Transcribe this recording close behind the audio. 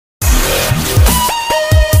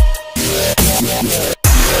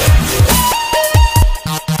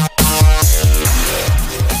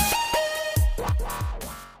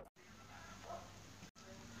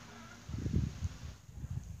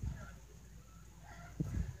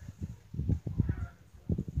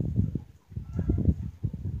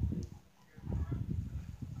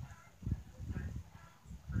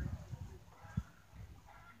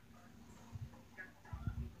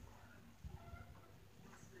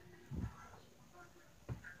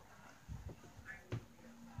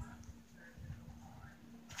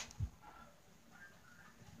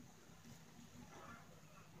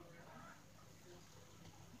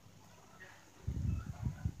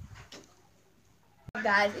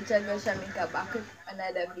Guys, it's your girl Shamika back with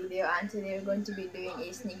another video, and today we're going to be doing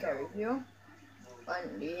a sneaker review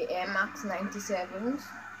on the Air Max 97s.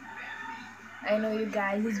 I know you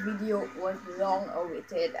guys, this video was long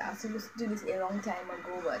awaited. I was supposed to do this a long time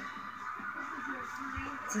ago, but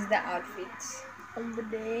this is the outfit of the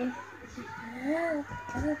day.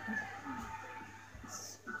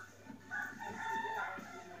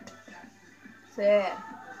 So yeah,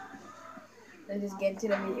 let's just get to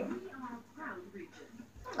the video.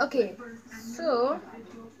 Okay, so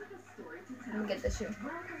let me get the shoe.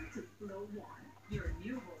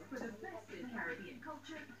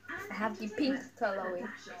 I have the pink colorway.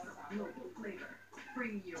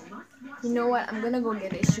 You know what? I'm gonna go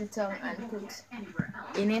get a shoe tongue and put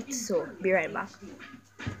in it. So be right back.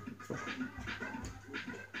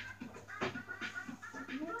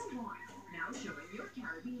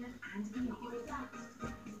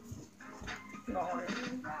 Go on.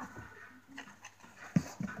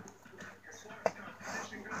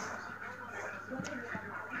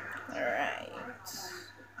 Alright.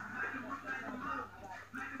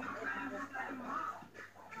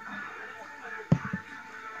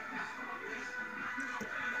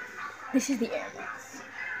 This is the Air Max.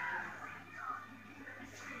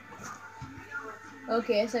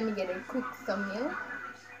 Okay, so let me get a quick thumbnail.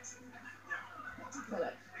 Hold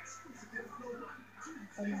up.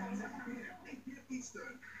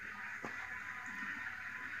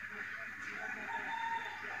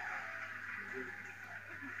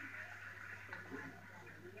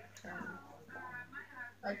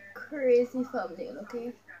 A crazy thumbnail,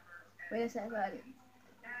 okay? Wait a second.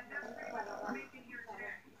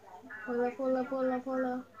 Hold up.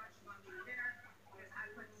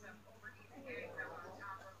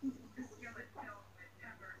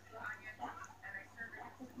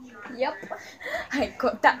 Yep, I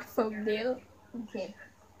got that thumbnail. Okay.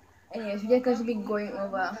 Anyways, we're going to be going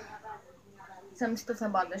over some stuff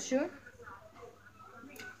about the shoe.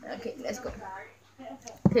 Okay, let's go.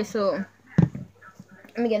 Okay, so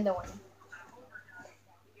let me get the one.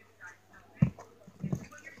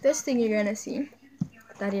 This thing you're gonna see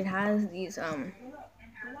that it has these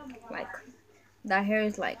like that hair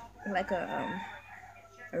is like a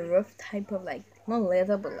rough type of like not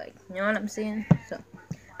leather but like you know what I'm saying. So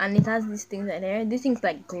and it has these things right there. These things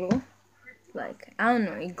like glow. Like I don't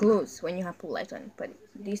know, it glows when you have put light on it, but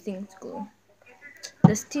these things glow.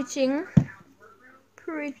 The stitching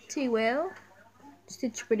pretty well.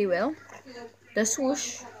 Stitched pretty well. The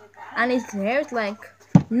swoosh and its hair is like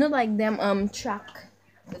not like them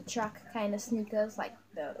the track kind of sneakers like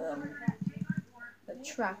the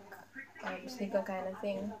track sneaker kind of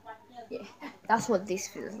thing. Yeah, that's what this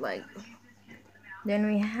feels like. Then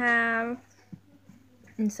we have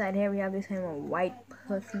inside here we have this kind of white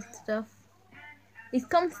puffy stuff. It's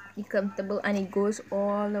comfortable and it goes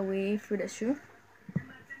all the way through the shoe.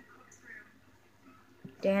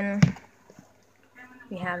 Then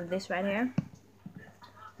we have this right here,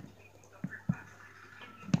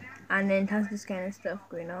 and then it has this kind of stuff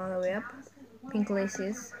going all the way up, pink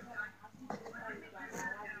laces.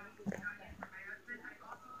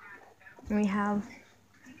 We have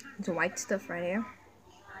the white stuff right here.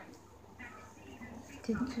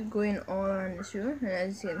 It's going all around the shoe, and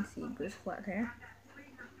as you can see, it goes flat here.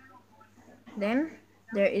 Then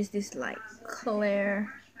there is this like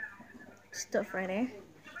clear stuff right there.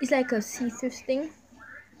 It's like a see-through thing,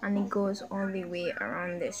 and it goes all the way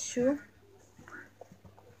around the shoe.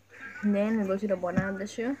 And then we go to the bottom of the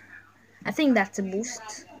shoe. I think that's a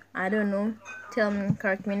boost. I don't know. Tell me,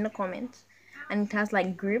 correct me in the comments. And it has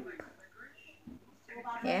like grip.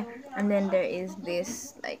 Yeah. And then there is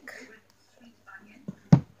this like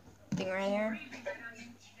thing right here.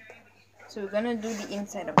 So we're gonna do the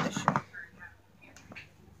inside of the shoe.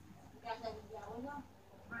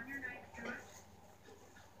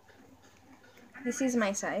 This is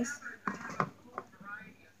my size.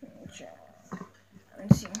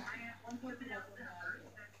 Let's see.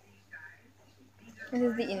 This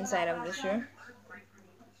is the inside of the shoe.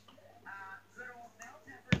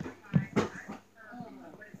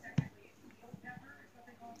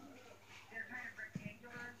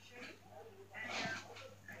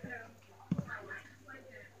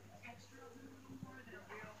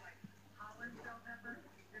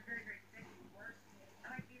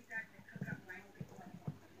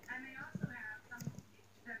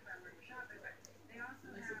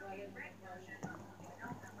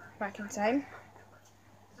 Back inside.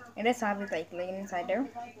 It does have it like laying inside there.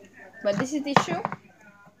 But this is the shoe.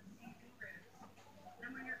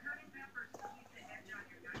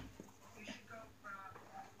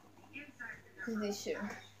 This is the shoe.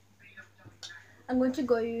 I'm going to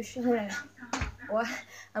go use Well,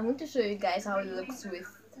 I'm going to show you guys how it looks with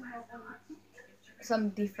some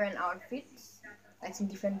different outfits, like some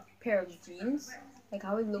different pair of jeans, like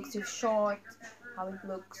how it looks with shorts, how it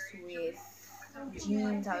looks with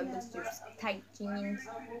jeans, how it looks with tight jeans.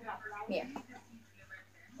 Yeah,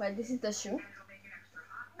 but this is the shoe.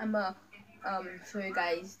 I'm gonna show you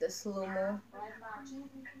guys the slow-mo.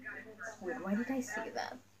 Wait, why did I say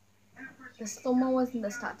that? The slow-mo was in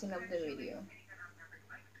the starting of the video.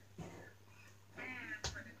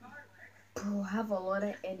 Bro, I have a lot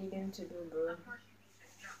of editing to do, bro.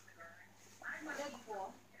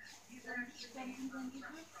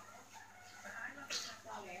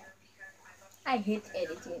 I hate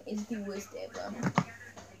editing. It's the worst ever.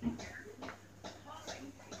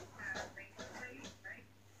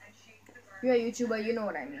 You're a YouTuber, you know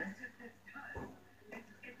what I mean.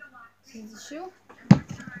 This is the shoe.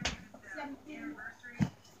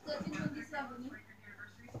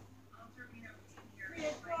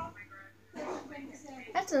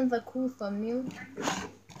 That's another cool thumbnail.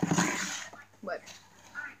 But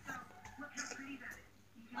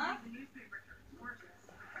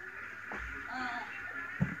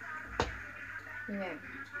yeah.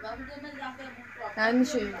 Now let me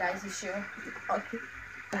show you guys the shoe. Okay.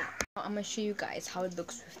 Now I'm gonna show you guys how it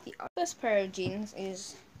looks with the first pair of jeans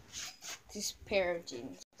is this pair of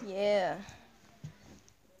jeans. Yeah.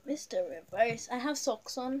 Mr. Reverse. I have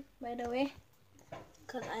socks on, by the way,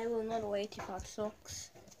 because I will not wait without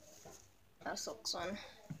socks. I have socks on.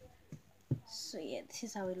 So yeah, this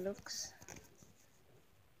is how it looks.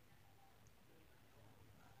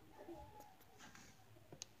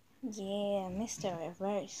 Yeah, Mr.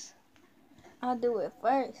 Reverse. I'll do it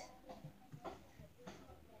first.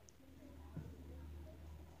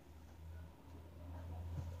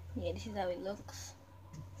 Yeah, this is how it looks.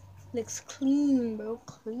 Looks clean, bro,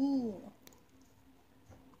 clean.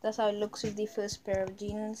 That's how it looks with the first pair of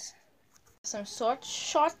jeans. Some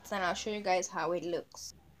shorts, and I'll show you guys how it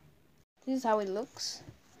looks. This is how it looks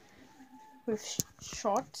with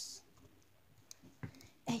shorts.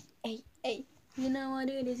 Hey, you know what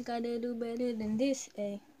it is, gotta do better than this,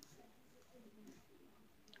 hey.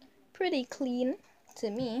 Pretty clean to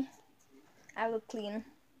me. I look clean.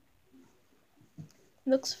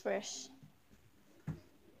 Looks fresh.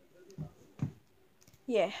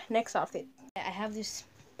 Yeah, next outfit. I have this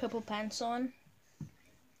purple pants on.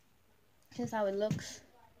 This is how it looks.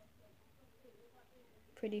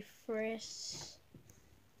 Pretty fresh.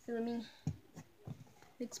 Feel me?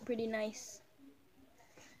 Looks pretty nice.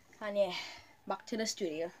 And yeah, back to the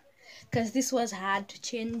studio. Because this was hard to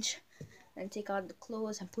change and take out the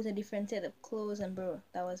clothes and put a different set of clothes, and bro,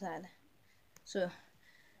 that was hard. So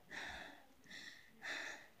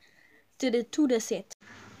to the set.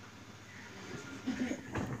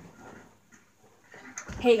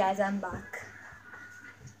 Hey guys, I'm back.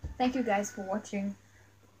 Thank you guys for watching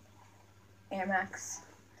Air Max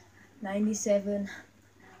 97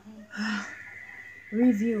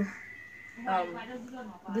 review.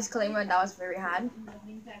 Disclaimer, that was very hard.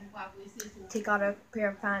 Take out a pair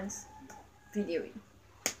of pants video,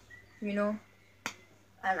 you know.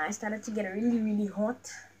 And I started to get really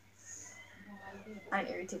hot and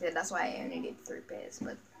irritated. That's why I only did 3 pairs.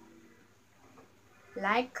 But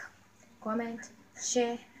like, comment,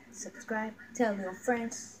 share, subscribe, tell your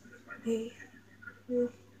friends. Hey.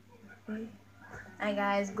 And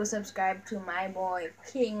guys, go subscribe to my boy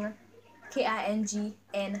King,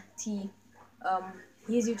 KINGNT.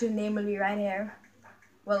 His YouTube name will be right here.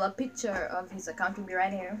 Well, a picture of his account will be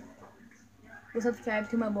right here. Go subscribe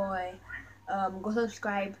to my boy. Go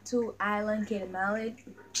subscribe to Island Kid Magic.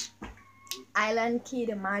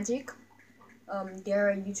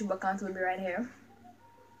 Their YouTube account will be right here.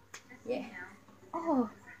 Yeah. Oh,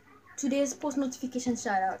 today's post notification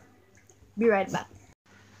shout out. Be right back.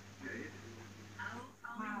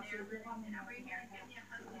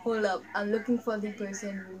 Hold up, I'm looking for the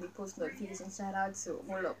person who will post notification shout out. So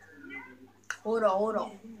hold up. Hold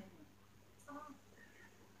on.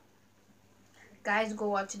 Guys, go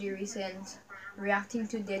watch the recent reacting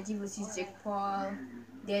to digggg vs Jake Paul,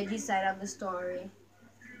 digggg side of the story.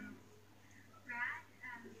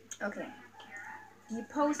 Okay. The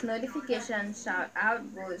post notification shout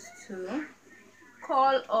out goes to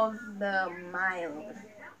Call of the Mild.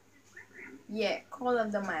 Yeah, Call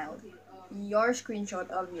of the Mild. Your screenshot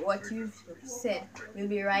of what you've said will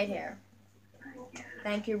be right here.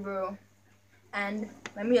 Thank you, bro. And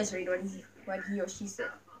let me just read what he or she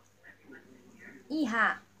said.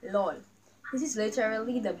 Iha, lol. This is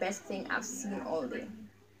literally the best thing I've seen all day.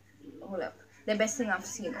 Hold up. The best thing I've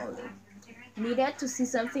seen all day. Needed to see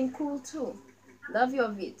something cool too. Love your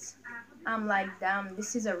vids. I'm like, damn,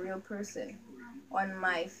 this is a real person. on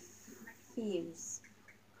my faves.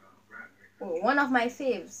 Oh, one of my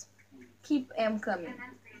faves. Keep coming.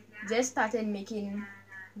 Just started making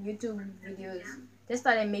YouTube videos. Just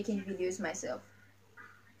started making videos myself.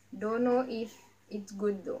 Don't know if it's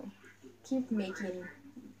good though. Keep making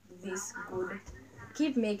this good.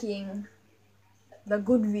 Keep making the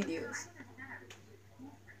good videos.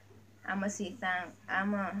 I'ma say thank.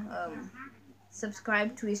 I'ma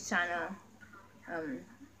subscribe to his channel.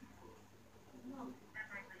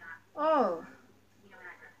 Oh,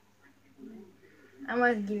 I'm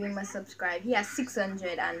gonna give him a subscribe. He has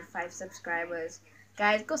 605 subscribers.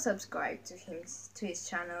 Guys, go subscribe to him, to his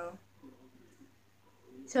channel.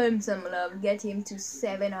 Show him some love. Get him to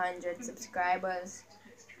 700 subscribers.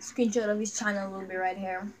 Screenshot of his channel will be right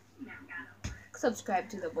here. Subscribe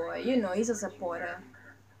to the boy. You know he's a supporter.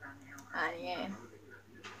 And yeah,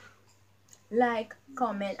 like,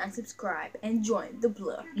 comment, and subscribe, and join the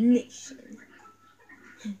Blur Nation.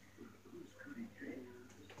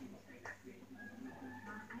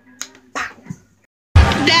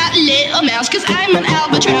 That little mouse, 'cause I'm an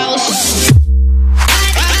albatross.